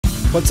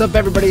What's up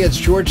everybody, it's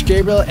George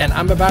Gabriel and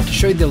I'm about to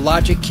show you the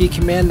logic key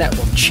command that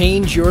will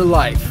change your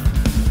life.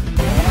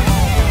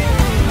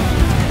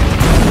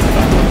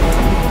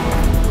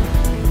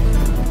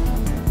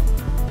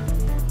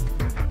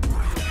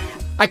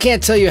 I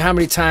can't tell you how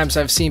many times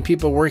I've seen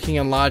people working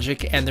in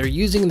Logic and they're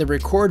using the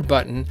record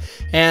button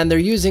and they're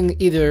using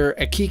either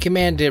a key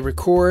command to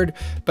record,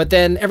 but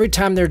then every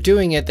time they're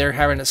doing it, they're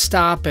having to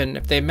stop, and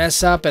if they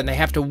mess up and they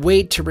have to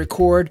wait to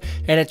record,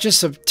 and it's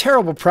just a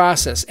terrible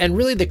process. And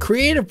really the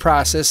creative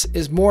process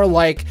is more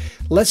like,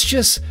 let's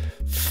just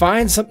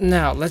find something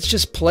out. Let's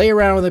just play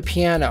around with the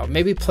piano,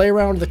 maybe play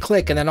around with the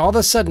click, and then all of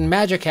a sudden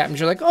magic happens.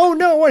 You're like, oh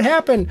no, what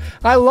happened?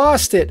 I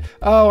lost it.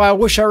 Oh, I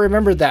wish I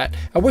remembered that.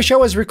 I wish I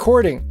was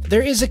recording.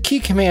 There is a key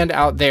command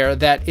out there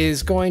that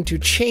is going to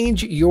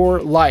change your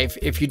life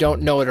if you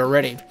don't know it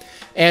already.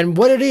 And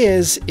what it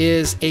is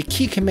a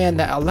key command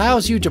that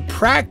allows you to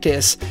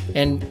practice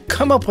and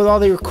come up with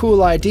all your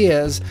cool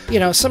ideas. You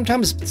know,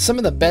 sometimes some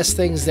of the best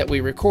things that we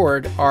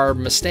record are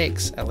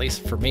mistakes, at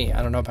least for me.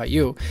 I don't know about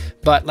you,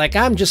 but like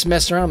I'm just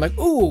messing around, I'm like,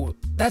 ooh,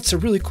 that's a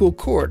really cool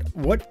chord.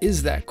 What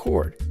is that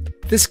chord?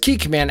 This key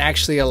command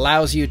actually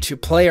allows you to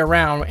play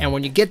around, and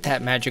when you get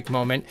that magic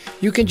moment,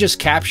 you can just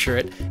capture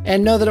it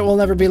and know that it will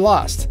never be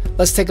lost.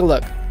 Let's take a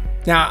look.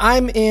 Now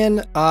I'm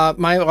in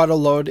my auto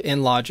load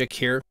in Logic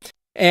here,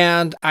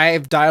 and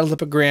I've dialed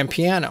up a grand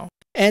piano.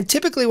 And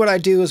typically what I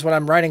do is when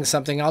I'm writing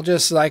something, I'll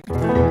just like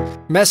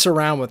mess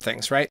around with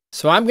things, right?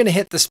 So I'm going to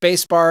hit the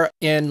space bar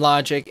in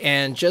Logic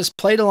and just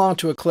play it along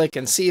to a click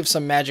and see if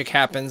some magic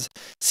happens.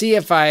 See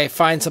if I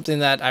find something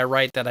that I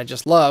write that I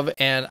just love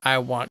and I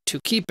want to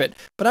keep it.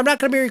 But I'm not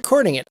going to be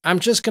recording it. I'm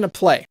just going to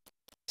play.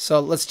 So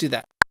let's do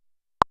that.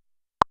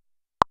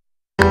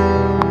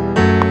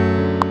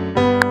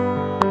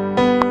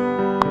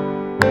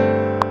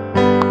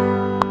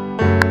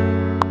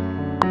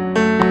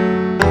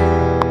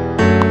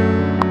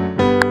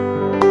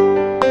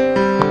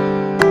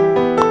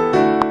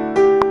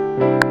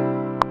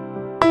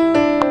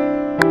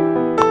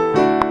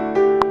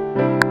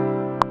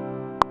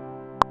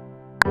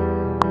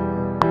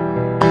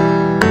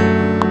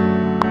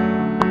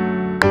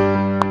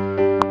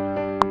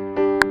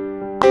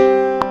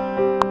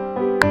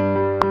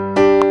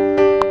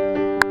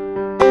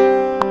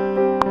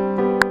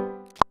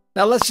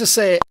 Now let's just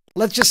say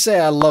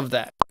I love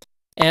that.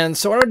 And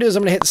so what I'm gonna do is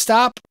I'm gonna hit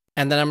stop,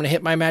 and then I'm gonna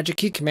hit my magic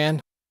key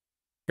command.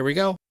 Here we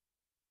go.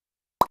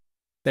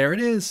 There it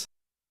is.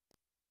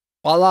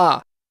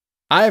 Voila.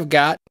 I've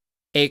got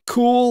a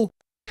cool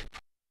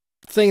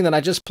thing that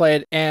I just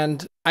played,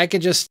 and I can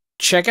just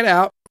check it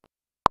out.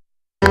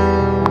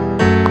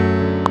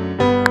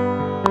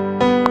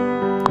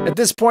 At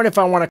this point, if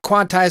I want to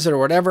quantize it or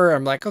whatever,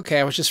 I'm like, okay,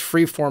 I was just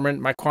freeforming.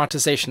 My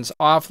quantization's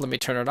off. Let me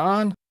turn it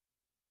on.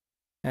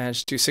 And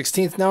just do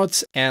 16th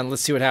notes, and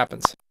let's see what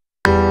happens.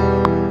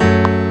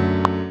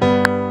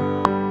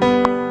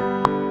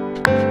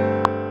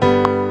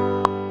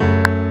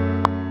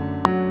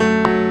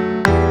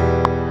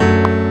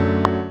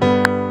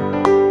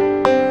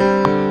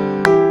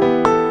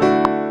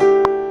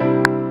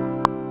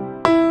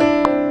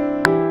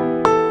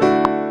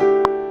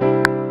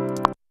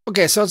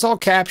 Okay, so it's all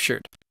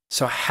captured.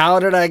 So how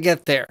did I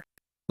get there?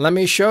 Let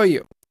me show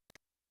you.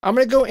 I'm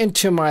going to go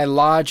into my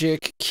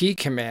Logic key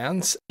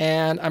commands,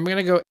 and I'm going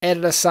to go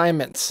edit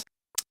assignments.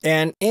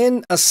 And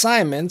in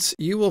assignments,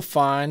 you will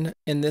find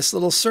in this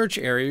little search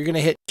area, you're going to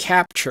hit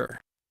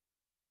capture.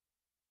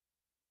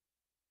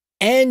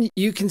 And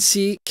you can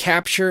see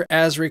capture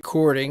as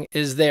recording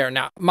is there.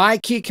 Now, my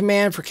key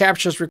command for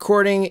capture as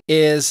recording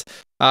is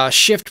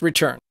shift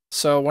return.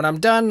 So when I'm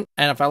done,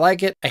 and if I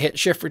like it, I hit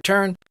shift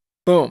return,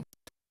 boom.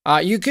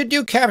 You could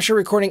do capture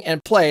recording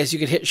and play, so you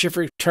could hit shift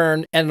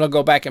return and it'll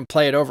go back and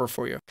play it over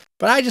for you.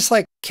 But I just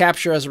like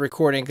capture as a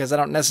recording because I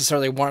don't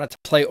necessarily want it to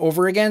play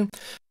over again.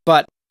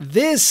 But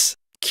this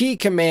key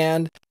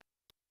command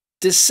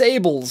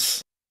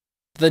disables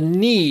the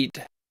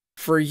need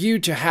for you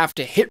to have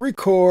to hit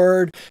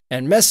record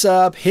and mess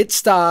up, hit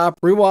stop,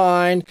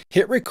 rewind,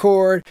 hit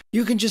record.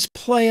 You can just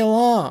play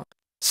along.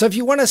 So if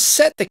you want to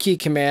set the key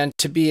command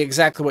to be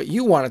exactly what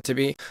you want it to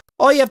be,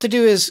 all you have to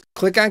do is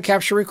click on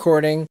capture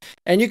recording,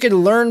 and you can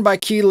learn by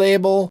key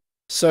label.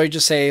 So you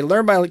just say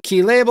learn by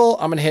key label.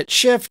 I'm going to hit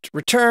shift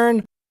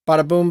return,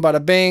 bada boom,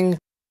 bada bing.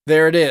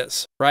 There it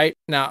is, right?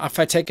 Now, if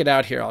I take it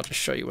out here, I'll just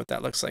show you what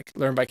that looks like.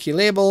 Learn by key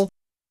label,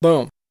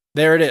 boom,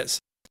 there it is.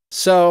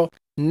 So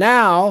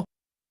now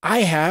I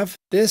have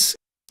this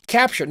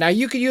capture. Now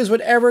you can use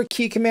whatever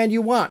key command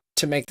you want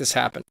to make this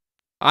happen.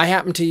 I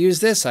happen to use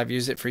this. I've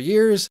used it for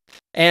years,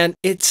 and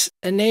it's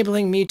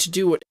enabling me to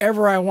do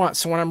whatever I want.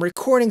 So when I'm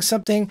recording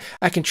something,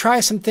 I can try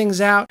some things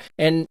out,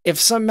 and if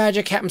some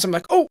magic happens, I'm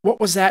like, oh,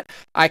 what was that?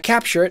 I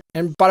capture it,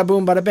 and bada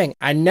boom, bada bing.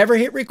 I never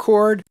hit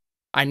record.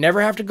 I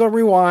never have to go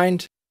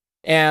rewind.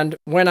 And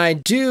when I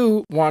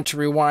do want to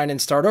rewind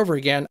and start over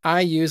again,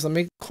 I use, let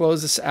me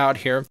close this out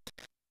here.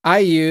 I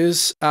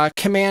use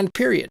command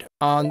period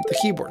on the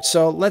keyboard.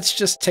 So let's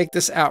just take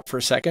this out for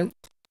a second.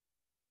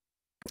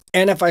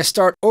 And if I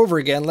start over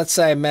again, let's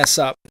say I mess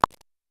up.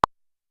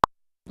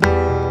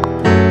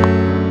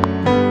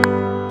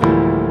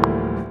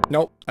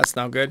 Nope, that's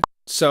not good.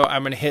 So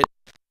I'm going to hit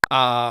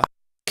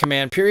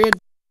Command period.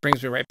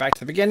 Brings me right back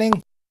to the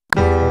beginning.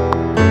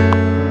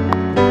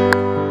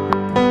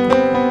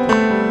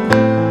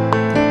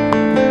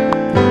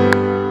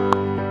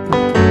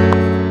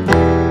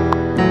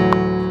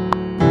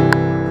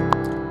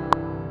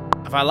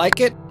 If I like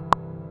it,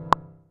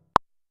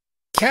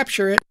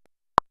 capture it,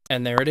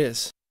 and there it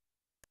is.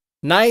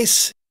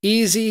 Nice,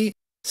 easy,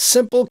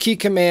 simple key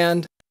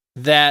command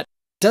that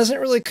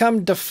doesn't really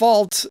come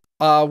default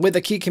with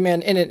a key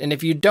command in it. And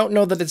if you don't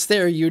know that it's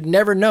there, you'd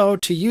never know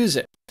to use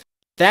it.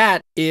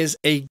 That is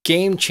a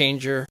game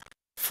changer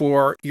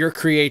for your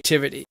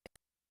creativity.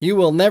 You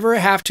will never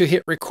have to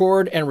hit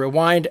record and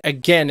rewind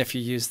again if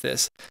you use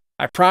this.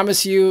 I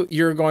promise you,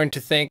 you're going to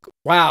think,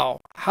 wow,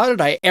 how did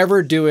I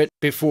ever do it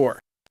before?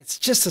 It's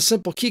just a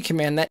simple key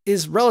command that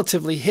is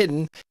relatively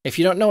hidden. If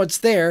you don't know it's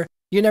there,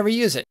 you never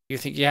use it. You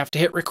think you have to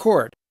hit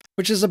record,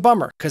 which is a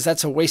bummer because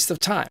that's a waste of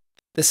time.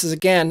 This is,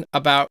 again,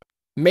 about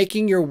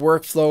making your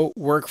workflow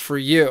work for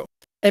you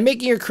and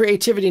making your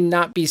creativity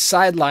not be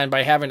sidelined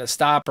by having to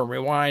stop and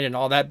rewind and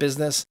all that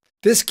business.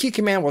 This key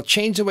command will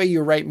change the way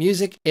you write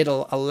music.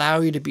 It'll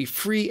allow you to be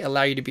free,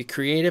 allow you to be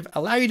creative,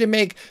 allow you to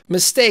make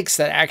mistakes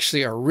that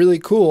actually are really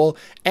cool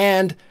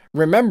and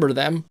remember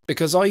them,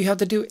 because all you have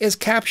to do is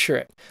capture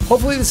it.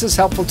 Hopefully this is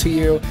helpful to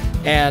you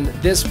and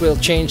this will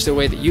change the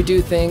way that you do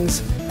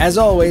things. As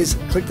always,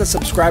 click the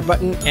subscribe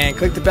button and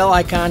click the bell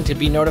icon to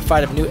be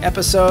notified of new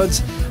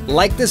episodes.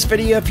 Like this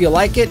video if you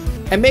like it,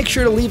 and make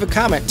sure to leave a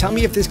comment. Tell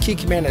me if this key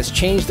command has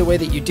changed the way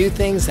that you do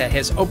things, that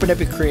has opened up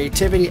your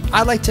creativity.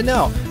 I'd like to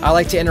know. I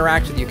like to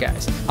interact with you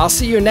guys. I'll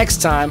see you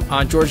next time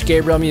on George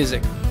Gabriel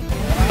Music.